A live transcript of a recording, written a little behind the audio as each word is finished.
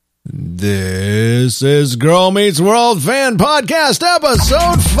This is Girl Meets World Fan Podcast,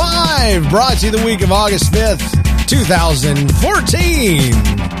 episode 5, brought to you the week of August 5th, 2014.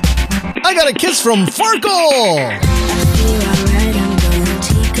 I got a kiss from Farkle.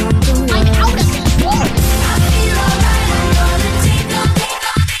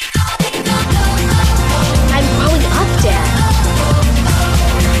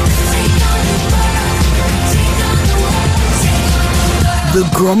 The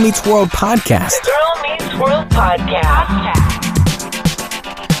Girl Meets World Podcast. The Girl Meets World Podcast.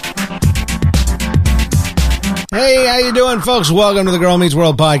 Hey, how you doing, folks? Welcome to the Girl Meets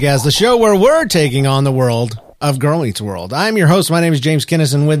World Podcast, the show where we're taking on the world of Girl Meets World. I'm your host. My name is James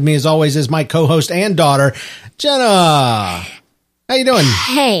Kinnison. With me, as always, is my co-host and daughter, Jenna. How you doing?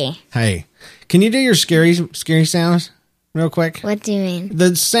 Hey. Hey. Can you do your scary sounds real quick? What do you mean?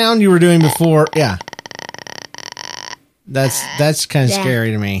 The sound you were doing before, yeah. That's kind of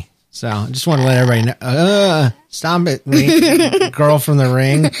scary to me. So I just want to let everybody know. Stop it, me, girl from the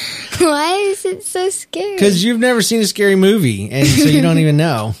ring. Why is it so scary? Because you've never seen a scary movie, and so you don't even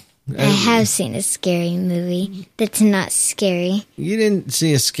know. I have seen a scary movie that's not scary. You didn't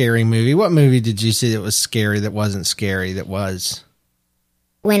see a scary movie. What movie did you see that was scary that wasn't scary that was?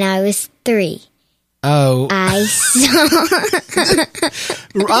 When I was 3. Oh. I saw...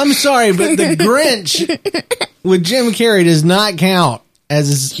 I'm sorry, but The Grinch with Jim Carrey does not count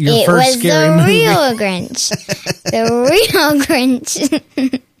as your first scary movie. It was the real Grinch. The real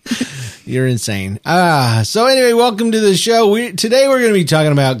Grinch. You're insane. So anyway, welcome to the show. Today we're going to be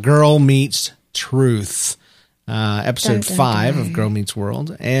talking about Girl Meets Truth. Episode 5 of Girl Meets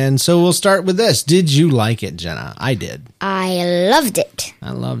World. And so we'll start with this. Did you like it, Jenna? I did. I loved it.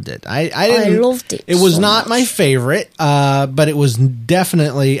 I loved it. I loved it. It was so not much. my favorite, but it was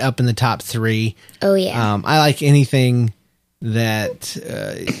definitely up in the top 3. Oh, yeah. I like anything that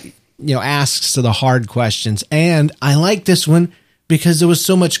asks the hard questions, and I like this one because there was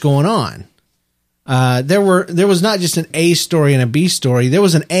so much going on. There was not just an A story and a B story. There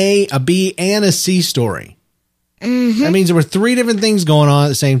was an A, a B, and a C story. Mm-hmm. That means there were 3 different things going on at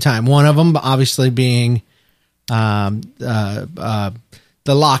the same time. One of them obviously being the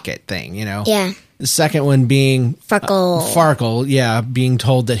locket thing, Yeah. The second one being Farkle. being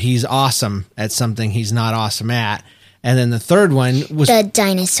told that he's awesome at something he's not awesome at. And then the third one was The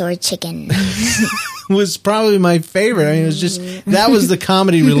dinosaur chicken. was probably my favorite. I mean, it was just, that was the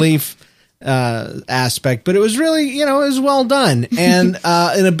comedy relief aspect, but it was really, it was well done. And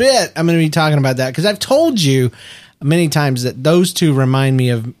in a bit, I'm going to be talking about that because I've told you many times that those two remind me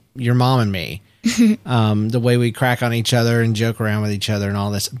of your mom and me. The way we crack on each other and joke around with each other and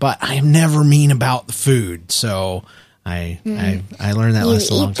all this, but I am never mean about the food. So I learned that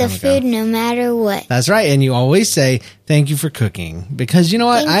lesson a long time ago. You eat the food no matter what. That's right. And you always say, thank you for cooking, because you know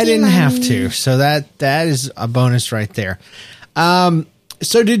what? I didn't have to. So that is a bonus right there.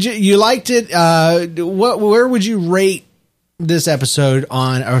 So did you liked it? Where would you rate this episode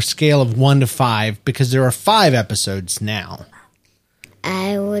on a scale of 1 to 5? Because there are 5 episodes now.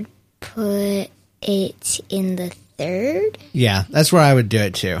 I would put it in the 3rd. Yeah, that's where I would do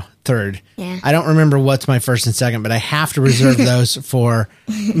it too. 3rd. Yeah. I don't remember what's my 1st and 2nd, but I have to reserve those for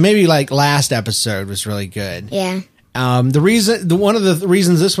maybe like last episode was really good. Yeah. One of the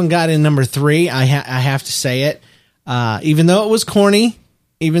reasons this one got in number 3, I have to say it, even though it was corny,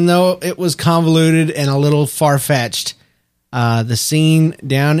 even though it was convoluted and a little far-fetched, the scene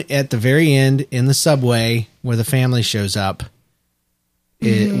down at the very end in the subway where the family shows up,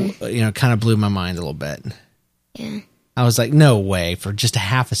 it kind of blew my mind a little bit. Yeah. I was like, no way, for just a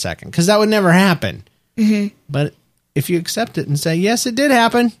half a second, because that would never happen. Mm-hmm. But if you accept it and say, yes, it did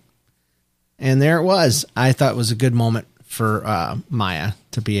happen, and there it was, I thought it was a good moment for Maya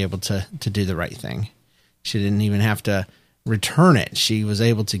to be able to do the right thing. She didn't even have to return it. She was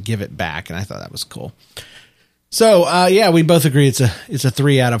able to give it back, and I thought that was cool. So, we both agree it's a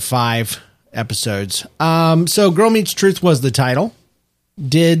 3 out of 5 episodes. So Girl Meets Truth was the title.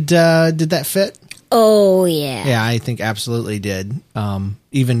 Did that fit? Oh, yeah. Yeah, I think absolutely did.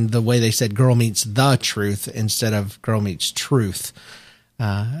 Even the way they said Girl Meets the Truth instead of Girl Meets Truth.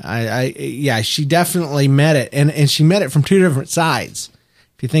 She definitely met it. And she met it from 2 different sides.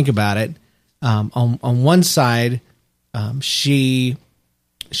 If you think about it, on one side, she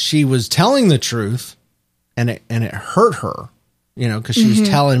was telling the truth and it hurt her, because she was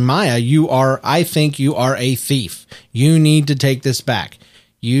telling Maya, I think you are a thief. You need to take this back.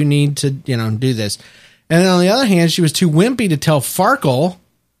 You need to, do this. And then on the other hand, she was too wimpy to tell Farkle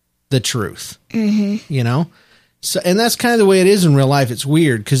the truth, So, and that's kind of the way it is in real life. It's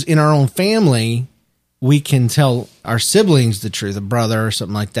weird because in our own family, we can tell our siblings the truth, a brother or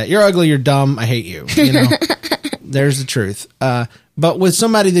something like that. You're ugly, you're dumb, I hate you. You know, there's the truth. But with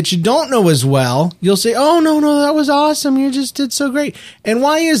somebody that you don't know as well, you'll say, oh, no, that was awesome. You just did so great. And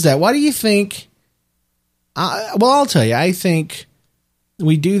why is that? Why do you think? Well, I'll tell you, I think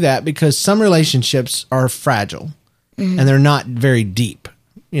we do that because some relationships are fragile and they're not very deep.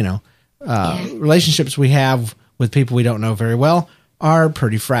 You know, relationships we have with people we don't know very well are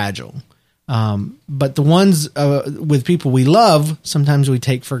pretty fragile. But the ones with people we love, sometimes we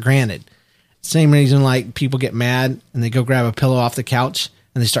take for granted. Same reason like people get mad and they go grab a pillow off the couch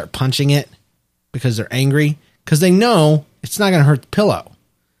and they start punching it because they're angry because they know it's not going to hurt the pillow.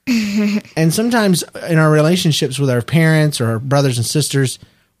 And sometimes in our relationships with our parents or our brothers and sisters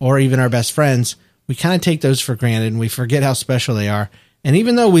or even our best friends, we kind of take those for granted and we forget how special they are. And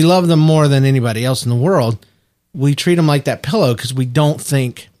even though we love them more than anybody else in the world, we treat them like that pillow because we don't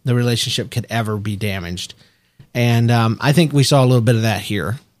think the relationship could ever be damaged. And I think we saw a little bit of that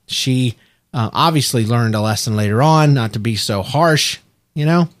here. She obviously learned a lesson later on not to be so harsh, you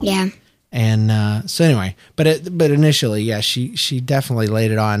know? Yeah. And so anyway, but initially, yeah, she definitely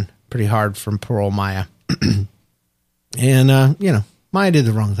laid it on pretty hard from poor old Maya. And, you know, Maya did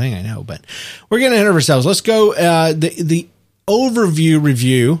the wrong thing, I know, but we're getting ahead of ourselves. Let's go. The overview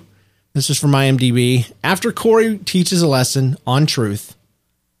review. This is from IMDb. After Corey teaches a lesson on truth,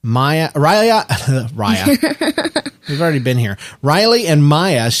 Raya, we've already been here. Riley and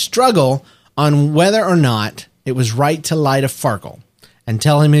Maya struggle on whether or not it was right to lie to Farkle and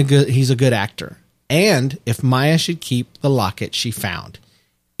tell him he's a good actor, and if Maya should keep the locket she found,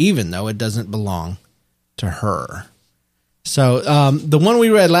 even though it doesn't belong to her. So the one we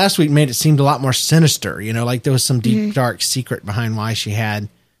read last week made it seem a lot more sinister, you know, like there was some deep, dark secret behind why she had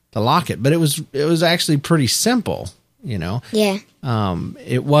the locket, but it was actually pretty simple, you know. Yeah.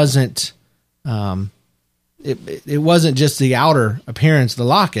 It wasn't it wasn't just the outer appearance of the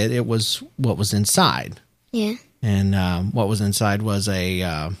locket, it was what was inside. Yeah. And what was inside was it's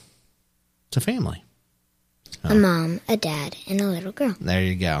a family. A mom, a dad, and a little girl. There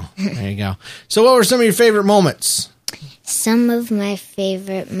you go. There you go. So what were some of your favorite moments? Some of my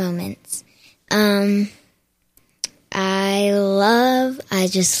favorite moments. I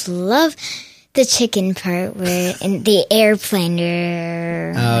just love the chicken part where in the airplane.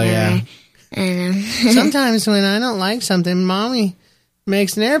 Oh, yeah. Sometimes when I don't like something, Mommy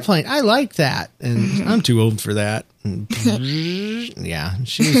makes an airplane. I like that. And I'm too old for that. And yeah.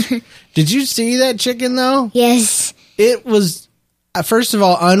 Did you see that chicken, though? Yes. It was, first of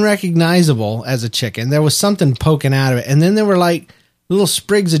all, unrecognizable as a chicken. There was something poking out of it. And then there were like little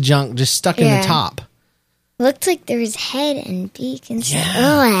sprigs of junk just stuck in the top. Looked like there was head and beak and stuff.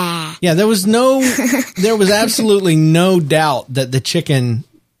 Yeah. Yeah, there was absolutely no doubt that the chicken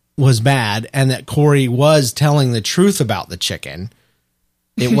was bad and that Corey was telling the truth about the chicken.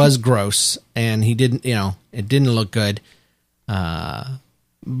 It was gross and he didn't, you know, it didn't look good.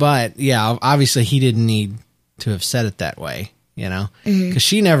 But yeah, obviously he didn't need to have said it that way, you know, because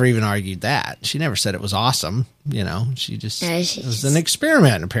she never even argued that. She never said it was awesome, you know, it was an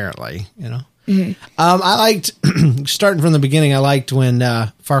experiment apparently, you know. I liked starting from the beginning. I liked when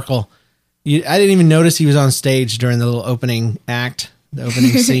Farkle. I didn't even notice he was on stage during the little opening act, the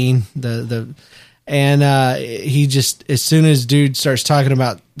opening scene. He just, as soon as dude starts talking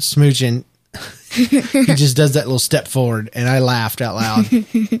about smooching, he just does that little step forward, and I laughed out loud.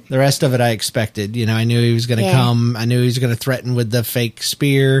 The rest of it I expected. You know, I knew he was going to come. I knew he was going to threaten with the fake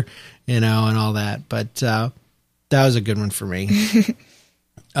spear, you know, and all that. But that was a good one for me.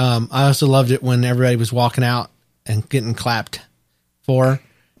 I also loved it when everybody was walking out and getting clapped for.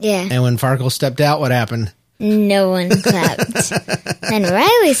 Yeah. And when Farkle stepped out, what happened? No one clapped. Then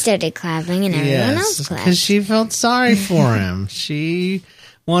Riley started clapping and everyone else clapped. Because she felt sorry for him. She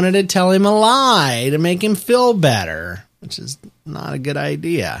wanted to tell him a lie to make him feel better, which is not a good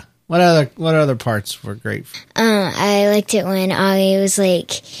idea. What other parts were great? I liked it when Augie was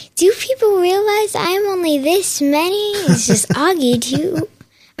like, do people realize I'm only this many? It's just, Augie,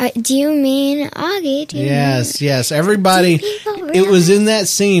 do you mean Augie? Yes. Everybody, it was in that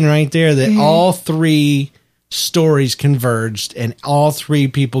scene right there that all three stories converged and all three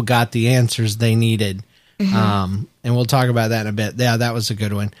people got the answers they needed. And we'll talk about that in a bit. Yeah, that was a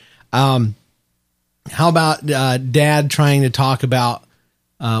good one. How about Dad trying to talk about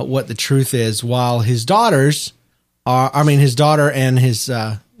what the truth is while his daughters his daughter and his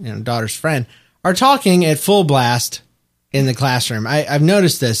daughter's friend are talking at full blast in the classroom. I've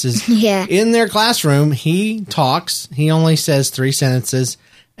noticed this is in their classroom. He talks. He only says 3 sentences,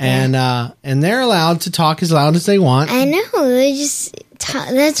 and they're allowed to talk as loud as they want. I know. They just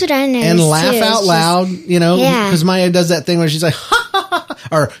That's what I noticed. And laugh too. out It's loud, you know, Yeah. because Maya does that thing where she's like, ha ha ha,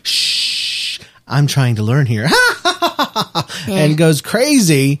 or shh, I'm trying to learn here, ha ha ha ha, and goes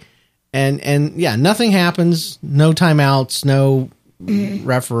crazy. And yeah, nothing happens, no timeouts, no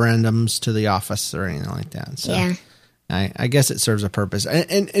referendums to the office or anything like that. So Yeah. I guess it serves a purpose.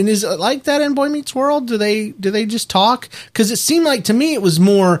 And is it like that in Boy Meets World? Do they just talk? Because it seemed like to me it was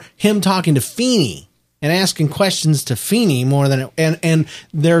more him talking to Feeney and asking questions to Feeney more than and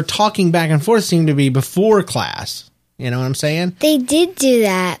their talking back and forth seemed to be before class. You know what I'm saying? They did do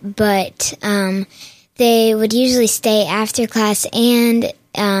that, but they would usually stay after class, and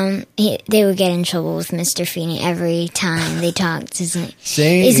they would get in trouble with Mr. Feeney every time they talked. Is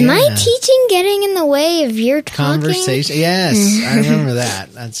my teaching getting in the way of your talking? Conversation? Yes, I remember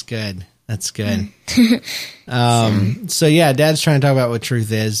that. That's good. That's good. So yeah, Dad's trying to talk about what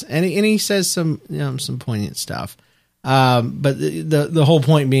truth is, and he says some poignant stuff. But the whole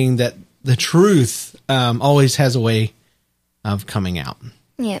point being that the truth always has a way of coming out.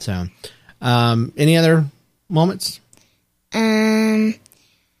 Yeah. So, any other moments?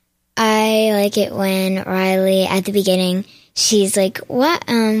 I like it when Riley, at the beginning, she's like, what?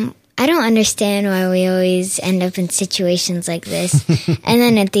 I don't understand why we always end up in situations like this. And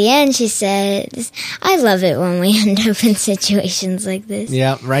then at the end, she says, I love it when we end up in situations like this.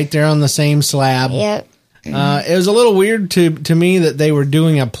 Yeah, right there on the same slab. Yep. It was a little weird to me that they were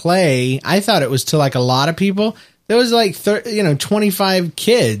doing a play. I thought it was to like a lot of people. There was like 25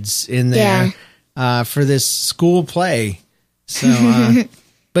 kids in there for this school play. So,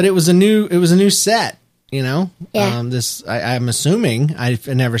 but it was a new set. You know, Yeah. I'm assuming I've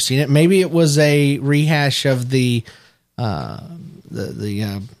never seen it. Maybe it was a rehash of the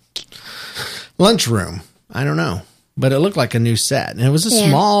lunchroom. I don't know, but it looked like a new set, and it was a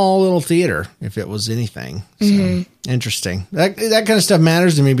small little theater, if it was anything. So interesting. That kind of stuff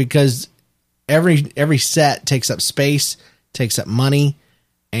matters to me because every set takes up space, takes up money,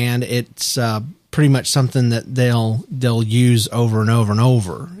 and it's pretty much something that they'll use over and over and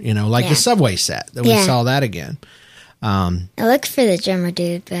over, you know, like the subway set that we saw that again. I looked for the drummer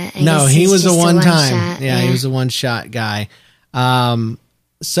dude, but I No, guess he he's was a just one time. shot. Yeah, he was a one shot guy. So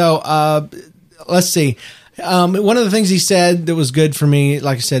let's see. One of the things he said that was good for me,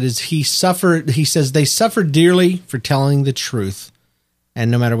 like I said, is he says they suffered dearly for telling the truth. And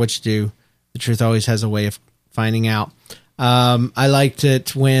no matter what you do, the truth always has a way of finding out. I liked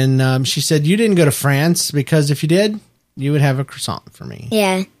it when she said, you didn't go to France because if you did, you would have a croissant for me.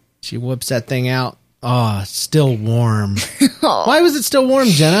 Yeah. She whips that thing out. Oh, it's still warm. Why was it still warm,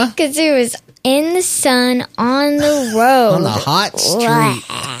 Jenna? Because it was in the sun on the road. On the hot street.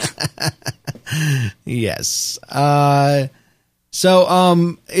 Yes. When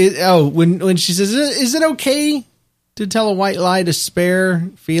she says, is it okay to tell a white lie to spare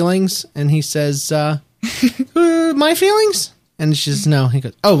feelings? And he says, my feelings? And she says, no. He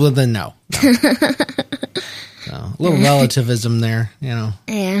goes, oh, well then no. So, a little relativism there, you know.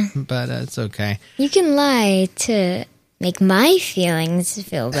 Yeah. But it's okay. You can lie to make my feelings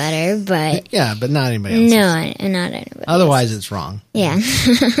feel better, but Yeah, but not anybody else. no, not anybody. Otherwise, it's wrong. Yeah.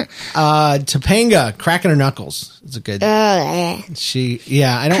 Topanga cracking her knuckles. It's a good. Yeah.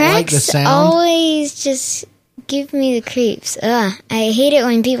 I don't like the Cracks sound. always just give me the creeps. Ugh, I hate it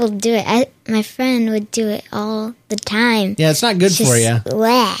when people do it. My friend would do it all the time. Yeah, it's not good for you.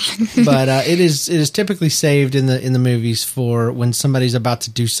 Bleh. But it is typically saved in the movies for when somebody's about to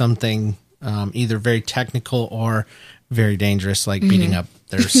do something either very technical or very dangerous, like beating up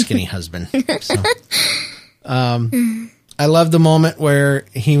their skinny husband. So, I love the moment where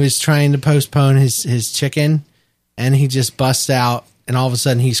he was trying to postpone his chicken, and he just busts out, and all of a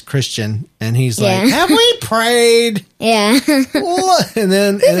sudden he's Christian, and he's like, "Have we prayed?" Yeah. And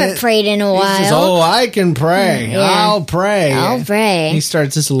then We haven't prayed in a he says, while. "Oh, I can pray. Yeah. I'll pray. I'll pray. He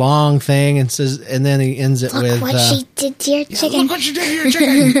starts this long thing and says, and then he ends it Look with, what she did to your chicken. "Look what you did to your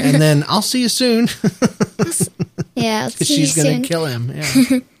chicken." And then I'll see you soon. Yeah, I'll see you She's going soon. to kill him.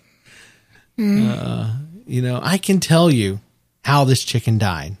 Yeah. I can tell you how this chicken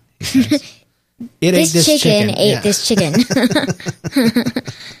died. He says. It ate This chicken ate Yeah. this chicken.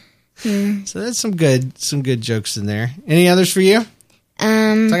 So that's some good jokes in there. Any others for you? So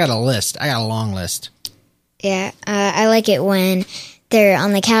I got a list. I got a long list. Yeah, I like it when they're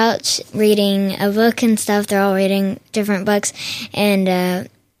on the couch reading a book and stuff. They're all reading different books, and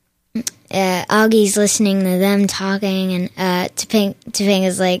Augie's listening to them talking, and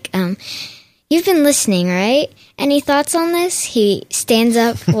Topanga's like, you've been listening, right? Any thoughts on this? He stands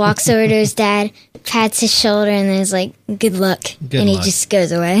up, walks over to his dad, pats his shoulder, and is like, good luck. Good and luck. he just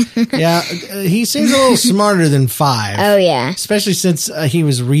goes away. Yeah, he seems a little smarter than 5. Oh, yeah. Especially since he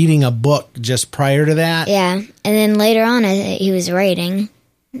was reading a book just prior to that. Yeah. And then later on, he was writing.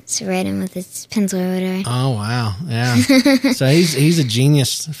 It's writing with his pencil or whatever. Oh, wow. Yeah. So he's a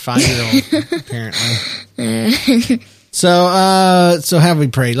genius 5-year-old, apparently. So have we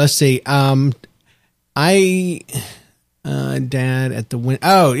prayed? Let's see. Dad at the window.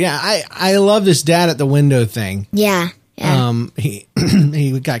 Oh, yeah. I love this dad at the window thing. Yeah. Yeah. He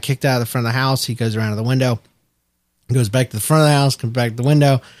got kicked out of the front of the house. He goes around to the window, goes back to the front of the house, comes back to the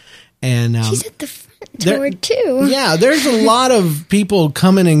window, and She's at the front door, too. Yeah, there's a lot of people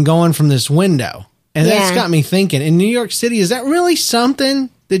coming and going from this window, and that's Yeah. got me thinking. In New York City, is that really something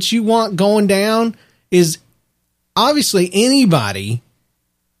that you want going down? Is obviously anybody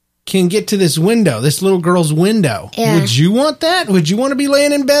can get to this window, this little girl's window. Yeah. Would you want that? Would you want to be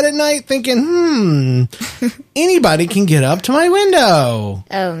laying in bed at night thinking, anybody can get up to my window?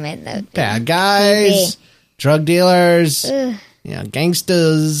 Oh, man. That would be Bad guys, drug dealers, Ugh.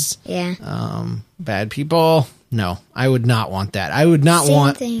 gangsters, Yeah. bad people. No, I would not want that. I would not Same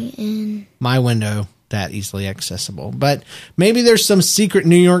want thing in... my window that easily accessible. But maybe there's some secret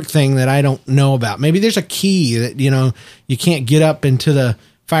New York thing that I don't know about. Maybe there's a key that, you can't get up into the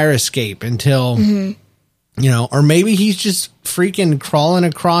fire escape until, or maybe he's just freaking crawling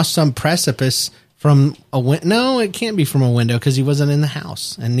across some precipice from a window. No, it can't be from a window because he wasn't in the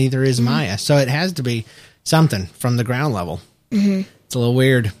house, and neither is Maya. So it has to be something from the ground level. It's a little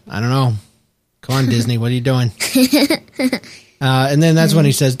weird. I don't know. Come on, Disney. What are you doing? And then that's when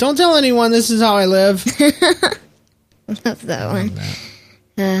he says, don't tell anyone this is how I live. Love that one.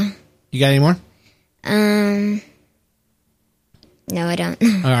 You got any more? No, I don't.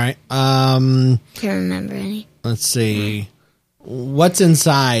 All right. Can't remember any. Let's see. What's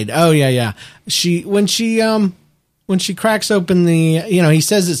inside? Oh, yeah. When she cracks open the, he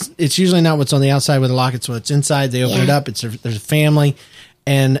says it's usually not what's on the outside with the lock. It's what's inside. They open it up. There's a family,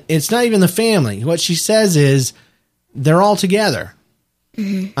 and it's not even the family. What she says is they're all together.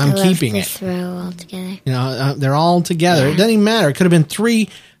 I'm I love keeping the it. throw all together. They're all together. It doesn't even matter. It could have been 3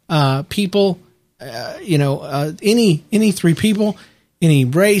 people. Any 3 people, any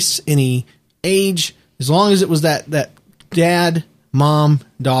race, any age, as long as it was that dad, mom,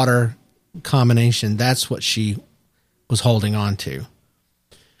 daughter combination. That's what she was holding on to.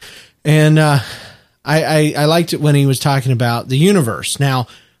 And I liked it when he was talking about the universe. Now,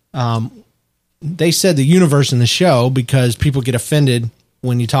 they said the universe in the show because people get offended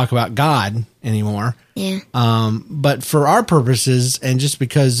when you talk about God anymore. Yeah. But for our purposes, and just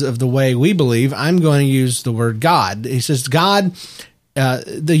because of the way we believe, I'm going to use the word God. He says, God,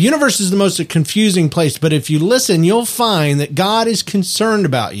 the universe is the most confusing place, but if you listen, you'll find that God is concerned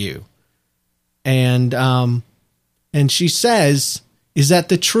about you. And she says, is that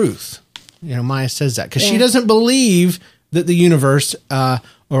the truth? Maya says that because she doesn't believe that the universe,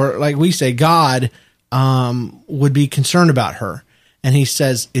 or like we say, God, would be concerned about her. And he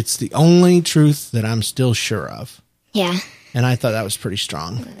says, it's the only truth that I'm still sure of. Yeah. And I thought that was pretty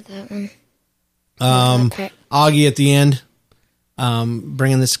strong. That one. Augie at the end,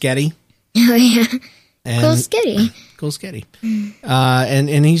 bringing the sketty. Oh, yeah. And, Cool skitty. Cool sketty.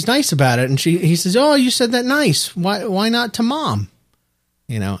 And he's nice about it. And he says, oh, you said that nice. Why not to mom?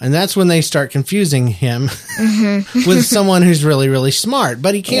 And that's when they start confusing him with someone who's really, really smart.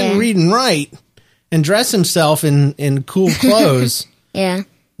 But he can't read and write and dress himself in cool clothes. Yeah.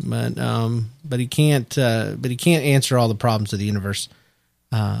 But he can't answer all the problems of the universe.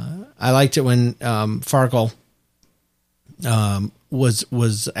 I liked it when Farkle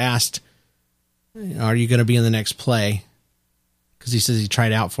was asked, are you going to be in the next play? Because he says he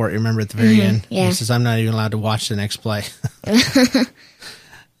tried out for it. Remember at the very end? Yeah. He says, I'm not even allowed to watch the next play.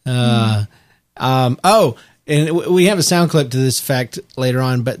 And we have a sound clip to this effect later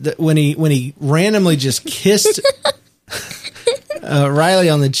on, but when he randomly just kissed Riley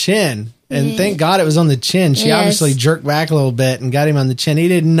on the chin, and thank God it was on the chin. She obviously jerked back a little bit and got him on the chin. He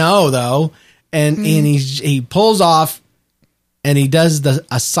didn't know though, and he pulls off, and he does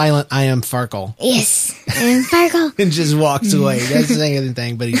a silent "I am Farkle." Yes, I am Farkle. And just walks away. He doesn't say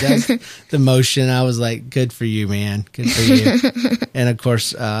anything, but he does the motion. I was like, good for you, man. Good for you. And of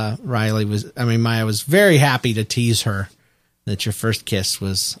course, Maya was very happy to tease her that your first kiss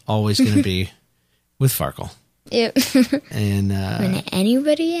was always going to be with Farkle. Yep. And when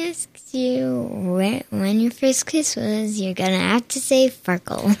anybody asks you when your first kiss was, you're going to have to say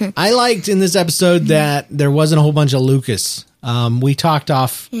Farkle. I liked in this episode that there wasn't a whole bunch of Lucas. We talked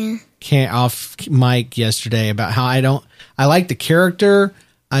off off mic yesterday about how I like the character.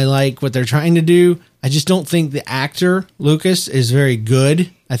 I like what they're trying to do. I just don't think the actor, Lucas, is very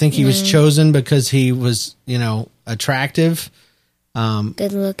good. I think he was chosen because he was, attractive.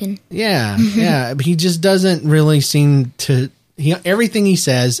 Good looking. Yeah, yeah. But he just doesn't really seem to. Everything he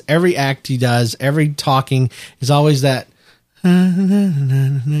says, every act he does, every talking is always that.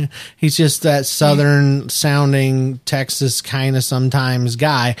 He's just that southern sounding Texas kind of sometimes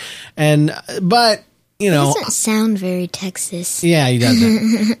guy, but He doesn't sound very Texas. Yeah, he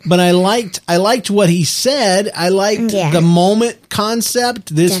doesn't. But I liked what he said. I liked the moment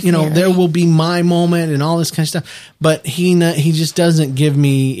concept. This, Definitely. there will be my moment and all this kind of stuff. But he just doesn't give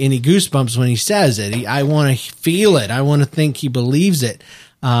me any goosebumps when he says it. I want to feel it. I want to think he believes it.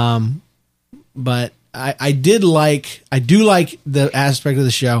 But I do like the aspect of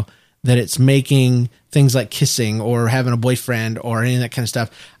the show that it's making things like kissing or having a boyfriend or any of that kind of stuff.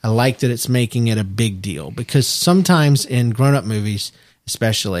 I like that it's making it a big deal, because sometimes in grown-up movies,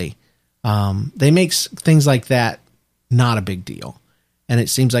 especially, they make things like that not a big deal. And it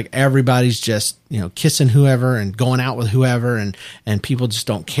seems like everybody's just, kissing whoever and going out with whoever, and people just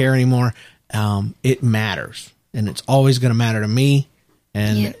don't care anymore. It matters, and it's always going to matter to me.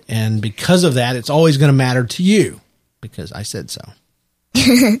 And because of that, it's always going to matter to you, because I said so.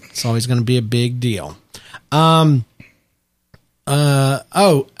 It's always going to be a big deal. I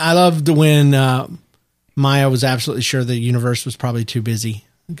loved when Maya was absolutely sure the universe was probably too busy.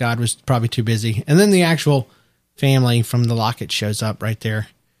 God was probably too busy. And then the actual family from the Locket shows up right there.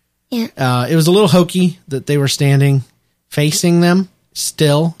 Yeah. It was a little hokey that they were standing facing them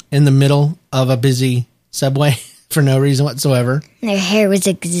still in the middle of a busy subway for no reason whatsoever. Their hair was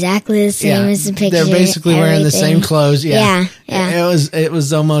exactly the same as the picture. They're basically wearing the same clothes. Yeah. It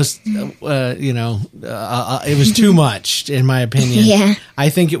was almost, it was too much, in my opinion. Yeah. I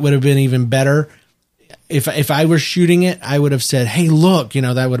think it would have been even better if I were shooting it. I would have said, "Hey, look,"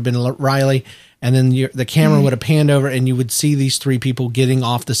 that would have been Riley. And then the camera would have panned over, and you would see these three people getting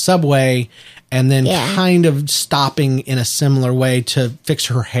off the subway and then kind of stopping in a similar way to fix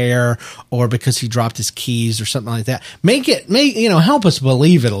her hair, or because he dropped his keys or something like that. Help us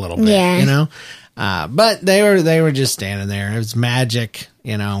believe it a little bit, but they were just standing there. It was magic,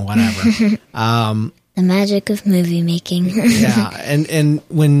 whatever. The magic of movie making. Yeah. And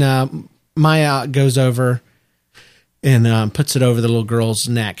when Maya goes over and puts it over the little girl's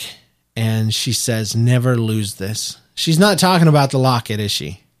neck, and she says, "Never lose this." She's not talking about the locket, is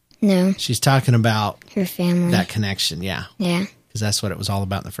she? No. She's talking about Her family. that connection, yeah. Yeah. Because that's what it was all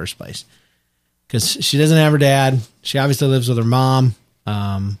about in the first place. Because she doesn't have her dad. She obviously lives with her mom.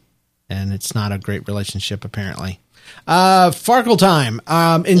 And it's not a great relationship, apparently. Farkle time.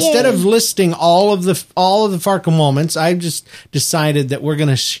 Instead of listing all of the Farkle moments, I just decided that we're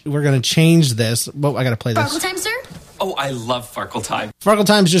gonna change this. Well, I gotta play this. Farkle time, sir? Oh, I love Farkle time. Farkle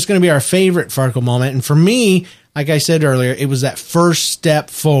time is just going to be our favorite Farkle moment. And for me, like I said earlier, it was that first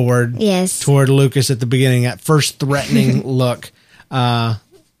step forward toward Lucas at the beginning, that first threatening look. It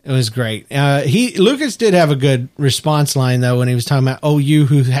was great. Lucas did have a good response line, though, when he was talking about, "Oh, you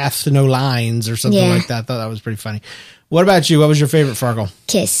who hath no lines," or something like that. I thought that was pretty funny. What about you? What was your favorite Farkle?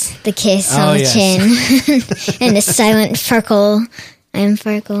 Kiss. The kiss on the chin. And the silent Farkle. I'm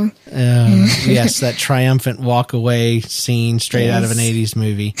Farkle. Yes, that triumphant walk away scene straight out of an 80s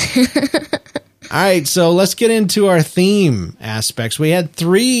movie. All right, so let's get into our theme aspects. We had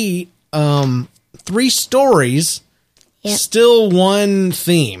three stories, still one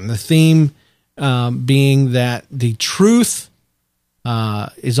theme. The theme being that the truth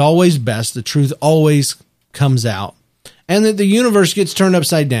is always best. The truth always comes out, and that the universe gets turned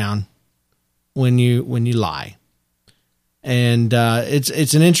upside down when you lie. And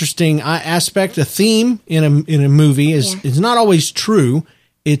it's an interesting aspect. A theme in a movie is not always true.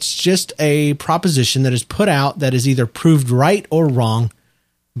 It's just a proposition that is put out that is either proved right or wrong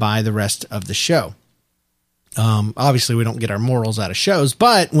by the rest of the show. Obviously, we don't get our morals out of shows,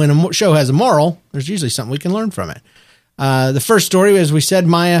 but when a show has a moral, there's usually something we can learn from it. The first story, as we said,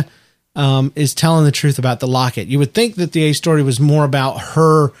 Maya is telling the truth about the locket. You would think that the A story was more about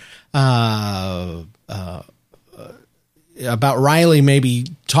her. About Riley maybe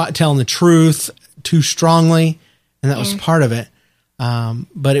telling the truth too strongly, and that was part of it.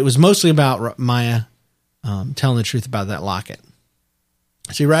 But it was mostly about Maya telling the truth about that locket.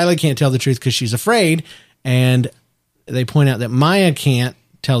 See, Riley can't tell the truth because she's afraid, and they point out that Maya can't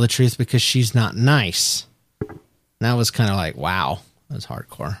tell the truth because she's not nice. And that was kind of like, wow, that was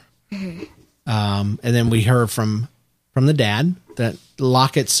hardcore. Mm-hmm. And then we heard from the dad that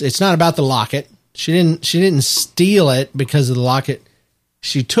lockets. It's not about the locket. She didn't steal it because of the locket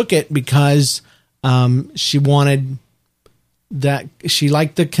She took it because she wanted that. She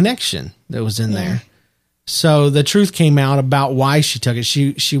liked the connection that was in there. So the truth came out about why she took it.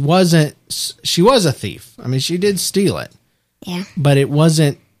 She was a thief. I mean, she did steal it. Yeah. But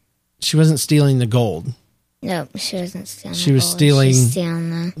she wasn't stealing the gold. No, she wasn't stealing. She was stealing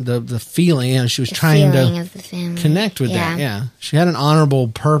the feeling. You know, she was trying to of the family. connect with that. Yeah, she had an honorable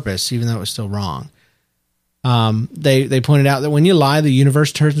purpose, even though it was still wrong. They pointed out that when you lie, the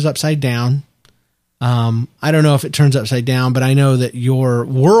universe turns upside down. I don't know if it turns upside down, but I know that your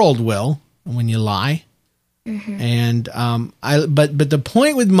world will when you lie. Mm-hmm. And but the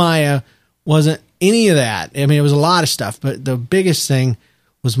point with Maya wasn't any of that. I mean, it was a lot of stuff, but the biggest thing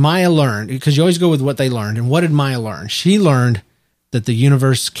was Maya learned, because you always go with what they learned. And what did Maya learn? She learned that the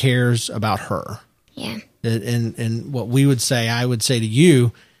universe cares about her. Yeah. And what we would say, I would say to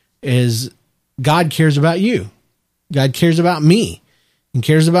you, is God cares about you. God cares about me and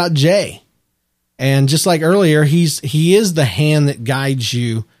cares about Jay. And just like earlier, he is the hand that guides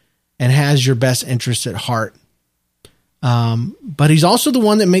you and has your best interests at heart. But he's also the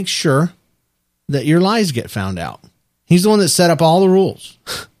one that makes sure that your lies get found out. He's the one that set up all the rules.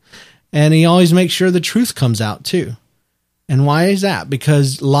 And he always makes sure the truth comes out too. And why is that?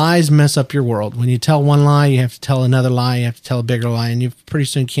 Because lies mess up your world. When you tell one lie, you have to tell another lie, you have to tell a bigger lie, and you pretty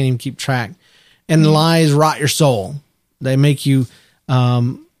soon can't even keep track. And lies rot your soul. They make you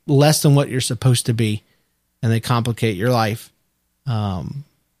less than what you're supposed to be, and they complicate your life.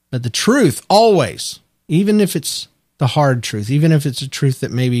 But the truth always, even if it's the hard truth, even if it's a truth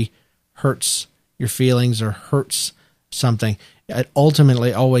that maybe hurts your feelings or hurts something, it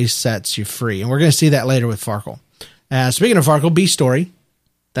ultimately always sets you free. And we're going to see that later with Farkle. Speaking of Farkle, B story.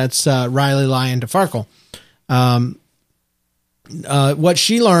 That's Riley lying to Farkle. What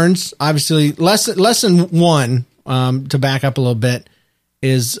she learns, obviously, lesson one, to back up a little bit,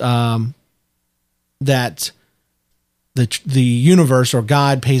 is that the universe or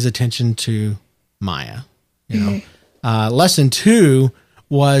God pays attention to Maya. You know, lesson two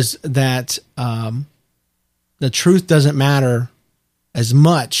was that the truth doesn't matter as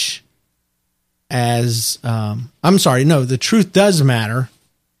much as the truth does matter,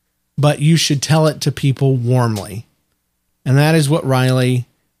 but you should tell it to people warmly. And that is what Riley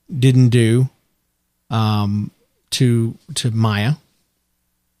didn't do to Maya.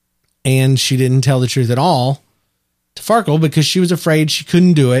 And she didn't tell the truth at all to Farkle because she was afraid she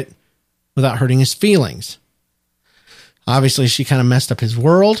couldn't do it without hurting his feelings. Obviously, she kind of messed up his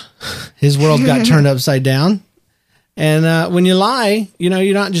world. His world got turned upside down. And when you lie,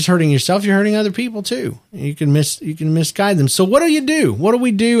 you're not just hurting yourself, you're hurting other people too. You can misguide them. So what do you do? What do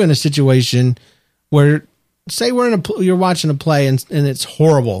we do in a situation where, say you're watching a play and it's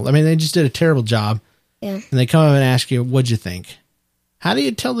horrible. I mean, they just did a terrible job. Yeah. And they come up and ask you, what'd you think? How do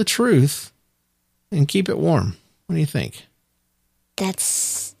you tell the truth and keep it warm? What do you think?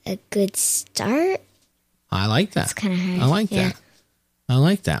 That's a good start. I like that. It's kind of hard. I like that. I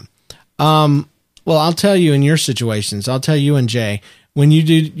like that. Well, I'll tell you in your situations, I'll tell you and Jay, when you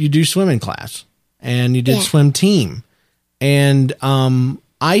do swimming class and you did swim team, and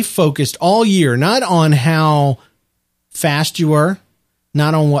I focused all year, not on how fast you were,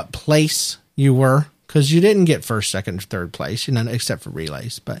 not on what place you were, because you didn't get first, second, or third place, except for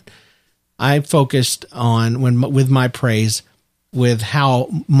relays. But I focused on with my praise with how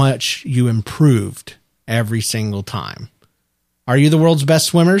much you improved every single time. Are you the world's best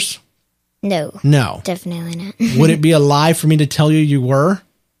swimmers? No. Definitely not. Would it be a lie for me to tell you were?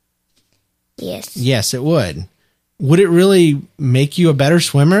 Yes. Yes, it would. Would it really make you a better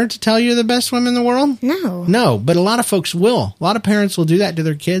swimmer to tell you're the best swimmer in the world? No, but a lot of folks will. A lot of parents will do that to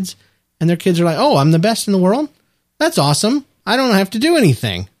their kids, and their kids are like, oh, I'm the best in the world? That's awesome. I don't have to do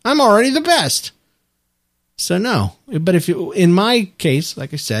anything. I'm already the best. So no. But in my case,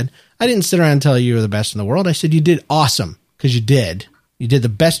 like I said, I didn't sit around and tell you were the best in the world. I said you did awesome, because you did. You did the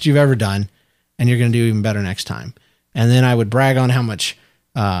best you've ever done, and you're going to do even better next time. And then I would brag on how much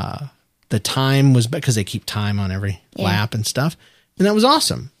the time was, because they keep time on every lap and stuff. And that was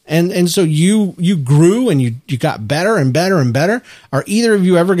awesome. And so you grew and you got better and better and better. Are either of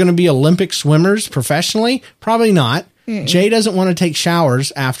you ever going to be Olympic swimmers professionally? Probably not. Jay doesn't want to take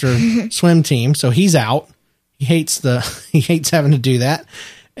showers after swim team, so he's out. He hates having to do that.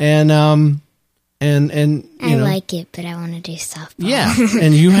 And I like it, but I want to do softball. Yeah,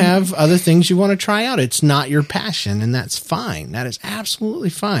 and you have other things you want to try out. It's not your passion, and that's fine. That is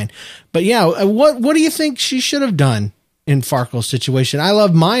absolutely fine. But yeah, what do you think she should have done in Farkle's situation? I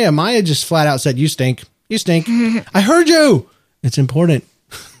love Maya. Maya just flat out said, "You stink. You stink. I heard you." It's important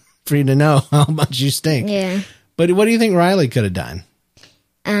for you to know how much you stink. Yeah. But what do you think Riley could have done?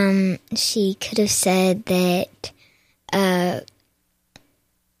 she could have said that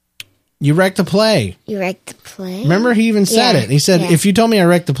You wrecked the play. you wrecked the play. Remember, he even said Yeah, it. He said, yeah. if you told me I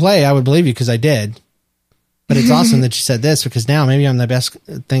wrecked the play, I would believe you because I did. But it's awesome that you said this because now maybe I'm the best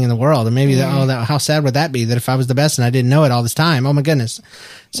thing in the world. And maybe, how sad would that be that if I was the best and I didn't know it all this time? Oh, my goodness.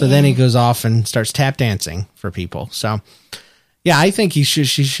 So then he goes off and starts tap dancing for people. So, yeah, I think she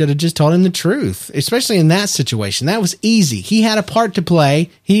should have just told him the truth, especially in that situation. That was easy. He had a part to play.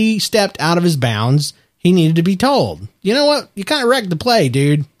 He stepped out of his bounds. He needed to be told. You know what? You kind of wrecked the play,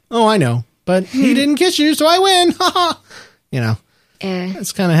 dude. Oh, I know. But he didn't kiss you, so I win. You know,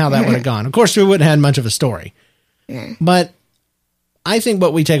 that's kind of how that would have gone. Of course, we wouldn't have had much of a story. But I think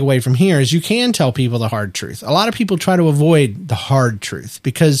what we take away from here is you can tell people the hard truth. A lot of people try to avoid the hard truth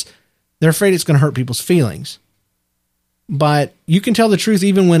because they're afraid it's going to hurt people's feelings. But you can tell the truth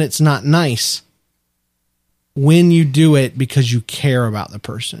even when it's not nice, when you do it because you care about the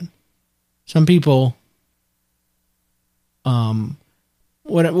person. Some people,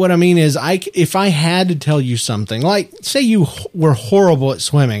 what I mean is, if I had to tell you something, like say you were horrible at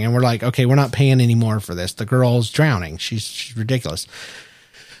swimming and we're like, okay, we're not paying anymore for this. The girl's drowning. She's ridiculous.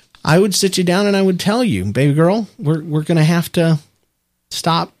 I would sit you down and I would tell you, baby girl, we're going to have to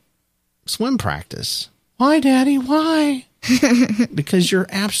stop swim practice. Why, Daddy? Why? Because you're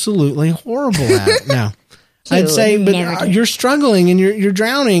absolutely horrible at it. No. I'd say, but you're struggling and you're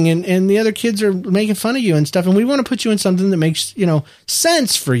drowning and the other kids are making fun of you and stuff. And we want to put you in something that makes,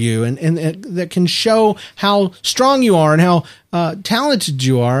 sense for you and that can show how strong you are and how talented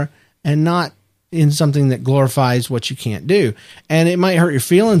you are and not in something that glorifies what you can't do. And it might hurt your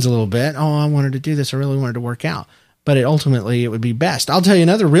feelings a little bit. Oh, I wanted to do this. I really wanted to work out, but ultimately it would be best. I'll tell you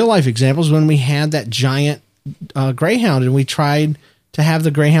another real life example is when we had that giant greyhound and we tried to have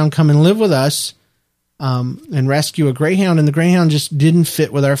the greyhound come and live with us. And rescue a greyhound, and the greyhound just didn't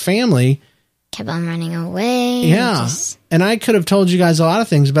fit with our family. Kept on running away. Yeah. And I could have told you guys a lot of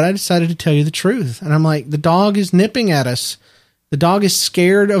things, but I decided to tell you the truth. And I'm like, the dog is nipping at us. The dog is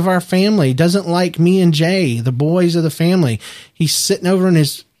scared of our family, doesn't like me and Jay, the boys of the family. He's sitting over in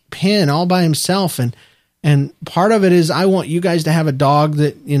his pen all by himself. And part of it is I want you guys to have a dog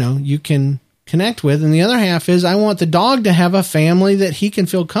that, you can connect with, and the other half is I want the dog to have a family that he can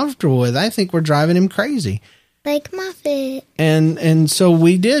feel comfortable with. I think we're driving him crazy, like Muffet. And so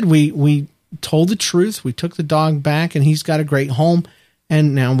we did. We told the truth. We took the dog back, and he's got a great home.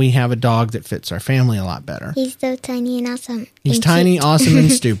 And now we have a dog that fits our family a lot better. He's so tiny and awesome. He's and tiny, cute. awesome,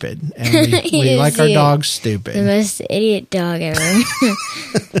 and stupid. And we like our dogs stupid. The most idiot dog ever.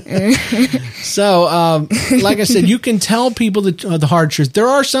 So, like I said, you can tell people the hard truth. There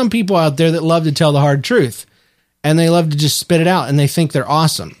are some people out there that love to tell the hard truth, and they love to just spit it out, and they think they're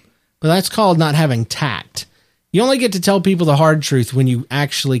awesome. But that's called not having tact. You only get to tell people the hard truth when you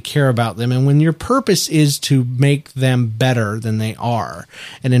actually care about them and when your purpose is to make them better than they are.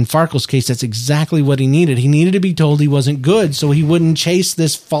 And in Farkle's case, that's exactly what he needed. He needed to be told he wasn't good so he wouldn't chase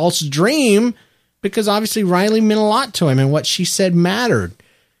this false dream, because obviously Riley meant a lot to him and what she said mattered.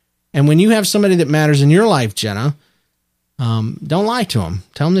 And when you have somebody that matters in your life, Jenna, don't lie to them.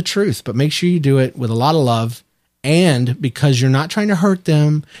 Tell them the truth, but make sure you do it with a lot of love, and because you're not trying to hurt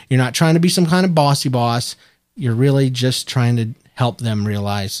them, you're not trying to be some kind of bossy boss. You're really just trying to help them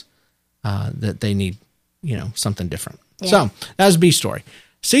realize that they need, something different. Yeah. So that was B story.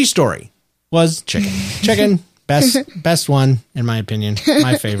 C story was chicken. Chicken, best one in my opinion.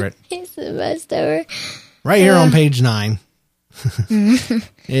 My favorite. He's the best ever. Right here on page 9.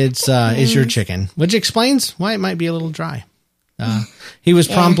 It's is your chicken, which explains why it might be a little dry. He was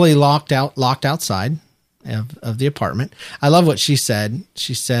promptly locked outside of the apartment. I love what she said.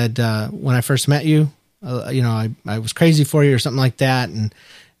 She said, when I first met you, I was crazy for you or something like that. And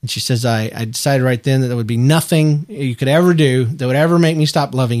she says, I decided right then that there would be nothing you could ever do that would ever make me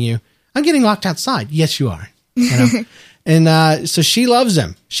stop loving you. I'm getting locked outside. Yes, you are. And so she loves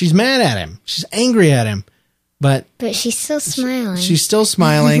him. She's mad at him. She's angry at him. But she's still smiling. She's still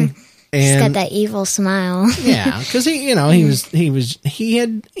smiling. And she's got that evil smile. Yeah, because he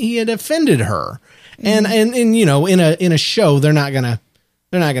had offended her. And in a show they're not gonna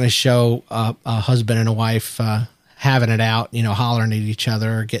show a husband and a wife having it out, hollering at each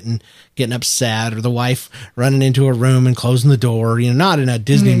other, or getting upset, or the wife running into a room and closing the door, not in a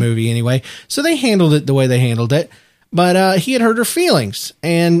Disney movie anyway. So they handled it the way they handled it. But he had hurt her feelings,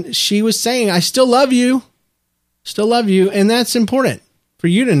 and she was saying, I still love you. And that's important for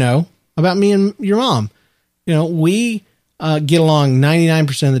you to know about me and your mom. We get along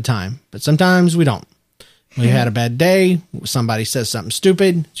 99% of the time, but sometimes we don't. We had a bad day. Somebody says something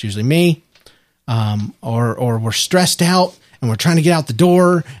stupid. It's usually me. Or we're stressed out and we're trying to get out the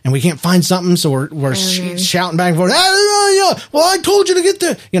door and we can't find something. So we're shouting back and forth. Well, I told you to get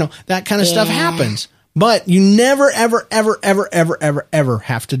the, that kind of stuff happens. But you never, ever, ever, ever, ever, ever, ever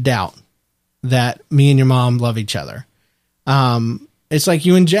have to doubt that me and your mom love each other. It's like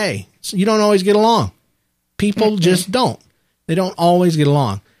you and Jay. So you don't always get along. People just don't. They don't always get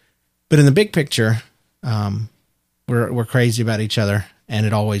along. But in the big picture, we're crazy about each other, and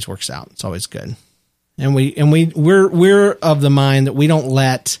it always works out. It's always good. And we're of the mind that we don't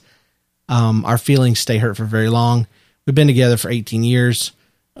let our feelings stay hurt for very long. We've been together for 18 years.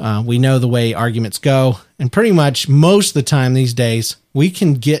 We know the way arguments go, and pretty much most of the time these days, we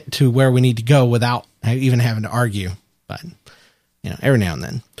can get to where we need to go without even having to argue. But every now and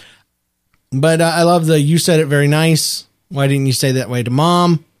then. But I love you said it very nice. Why didn't you say that way to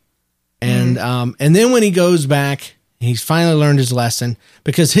mom? And then when he goes back, he's finally learned his lesson,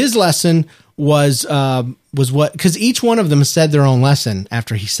 because his lesson was what, because each one of them said their own lesson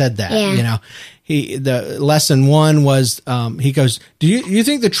after he said that. The lesson one was, he goes, do you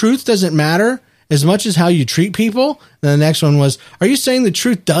think the truth doesn't matter as much as how you treat people? Then the next one was, are you saying the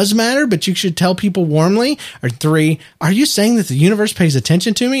truth does matter, but you should tell people warmly? Or 3, are you saying that the universe pays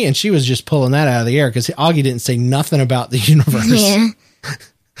attention to me? And she was just pulling that out of the air, because Augie didn't say nothing about the universe. Yeah.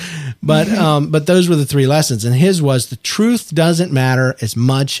 But those were the 3 lessons. And his was, the truth doesn't matter as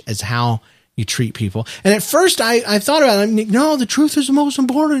much as how you treat people. And at first I thought about it. No, the truth is the most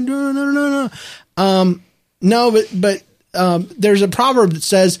important. No. But there's a proverb that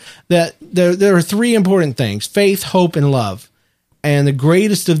says that there are 3 important things: faith, hope, and love. And the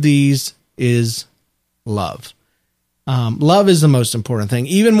greatest of these is love. Love is the most important thing,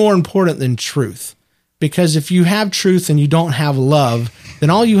 even more important than truth. Because if you have truth and you don't have love, then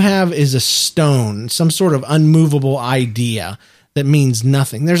all you have is a stone, some sort of unmovable idea that means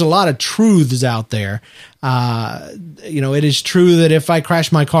nothing. There's a lot of truths out there. It is true that if I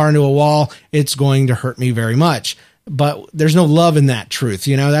crash my car into a wall, it's going to hurt me very much. But there's no love in that truth.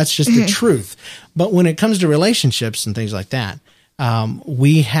 That's just the truth. But when it comes to relationships and things like that,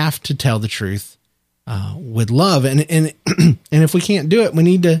 we have to tell the truth with love. And if we can't do it, we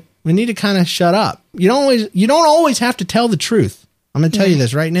need to kind of shut up. You don't always have to tell the truth. I'm going to tell you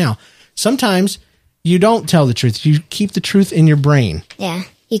this right now. Sometimes you don't tell the truth. You keep the truth in your brain. Yeah.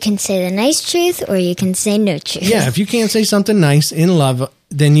 You can say the nice truth, or you can say no truth. Yeah. If you can't say something nice in love,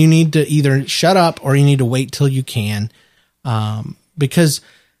 then you need to either shut up or you need to wait till you can. Because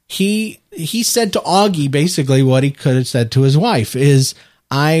he said to Augie basically what he could have said to his wife is,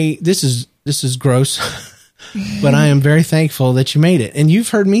 this is gross, but I am very thankful that you made it. And you've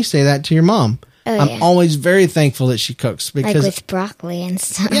heard me say that to your mom. I'm always very thankful that she cooks, because like with broccoli and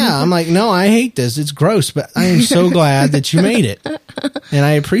stuff. Yeah, I'm like, no, I hate this. It's gross, but I am so glad that you made it, and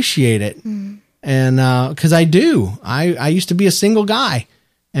I appreciate it. And because I do, I used to be a single guy,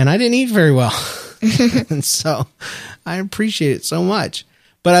 and I didn't eat very well, and so I appreciate it so much.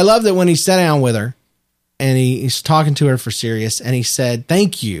 But I love that when he sat down with her, and he's talking to her for serious, and he said,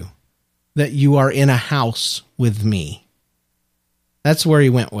 "Thank you that you are in a house with me." That's where he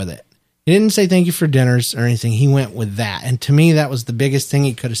went with it. He didn't say thank you for dinners or anything. He went with that. And to me, that was the biggest thing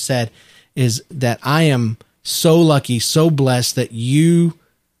he could have said, is that I am so lucky, so blessed that you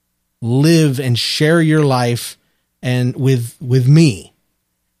live and share your life and with me.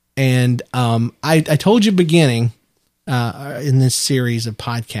 And I told you beginning in this series of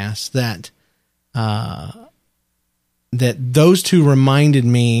podcasts that those 2 reminded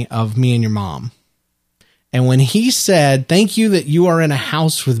me of me and your mom. And when he said, thank you that you are in a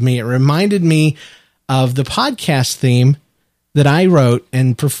house with me, it reminded me of the podcast theme that I wrote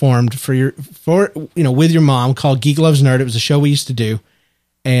and performed with your mom, called Geek Loves Nerd. It was a show we used to do.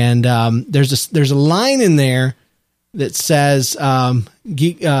 And there's a line in there that says,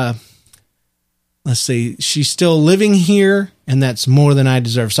 let's see, she's still living here, and that's more than I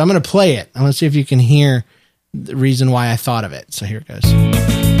deserve. So I'm going to play it. I want to see if you can hear the reason why I thought of it. So here it goes.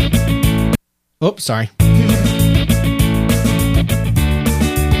 Oops, sorry.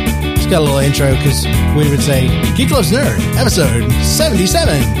 Just got a little intro, because we would say, Geek Loves Nerd, episode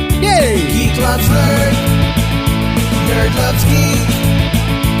 77. Yay! Geek loves nerd. Nerd loves geek.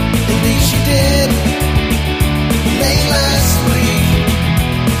 At least she did. Late last week.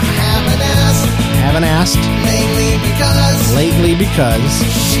 I haven't asked. Lately because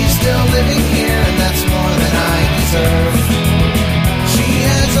she's still living here, and that's more than I deserve. She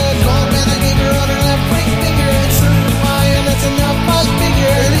has a gold band I gave her on her left ring finger. It's through wire, that's enough, I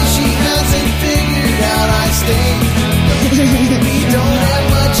figure. At least she hasn't figured out I stink. We don't have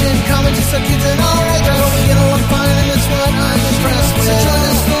much in common, just like kids and alright. I hope we get along fine, and that's what I'm impressed with. So join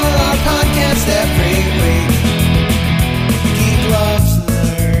us for our podcast every week.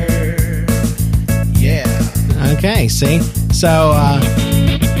 See? So,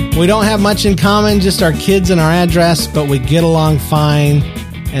 we don't have much in common, just our kids and our address, but we get along fine,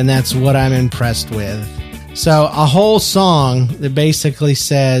 and that's what I'm impressed with. So, a whole song that basically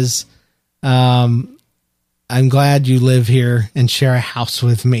says, I'm glad you live here and share a house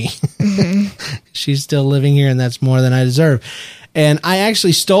with me. She's still living here, and that's more than I deserve. And I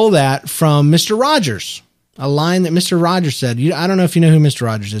actually stole that from Mr. Rogers, a line that Mr. Rogers said. I don't know if you know who Mr.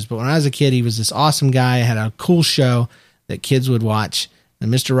 Rogers is, but when I was a kid, he was this awesome guy, had a cool show that kids would watch, in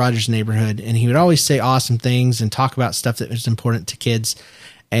Mr. Rogers' Neighborhood, and he would always say awesome things and talk about stuff that was important to kids.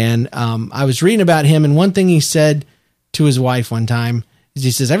 And I was reading about him, and one thing he said to his wife one time is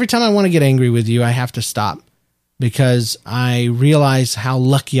he says, every time I want to get angry with you, I have to stop because I realize how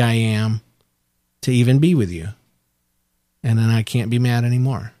lucky I am to even be with you. And then I can't be mad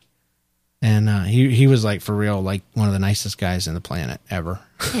anymore. And he was like, for real, like one of the nicest guys on the planet ever.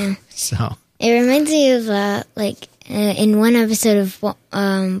 Yeah. So it reminds me of in one episode of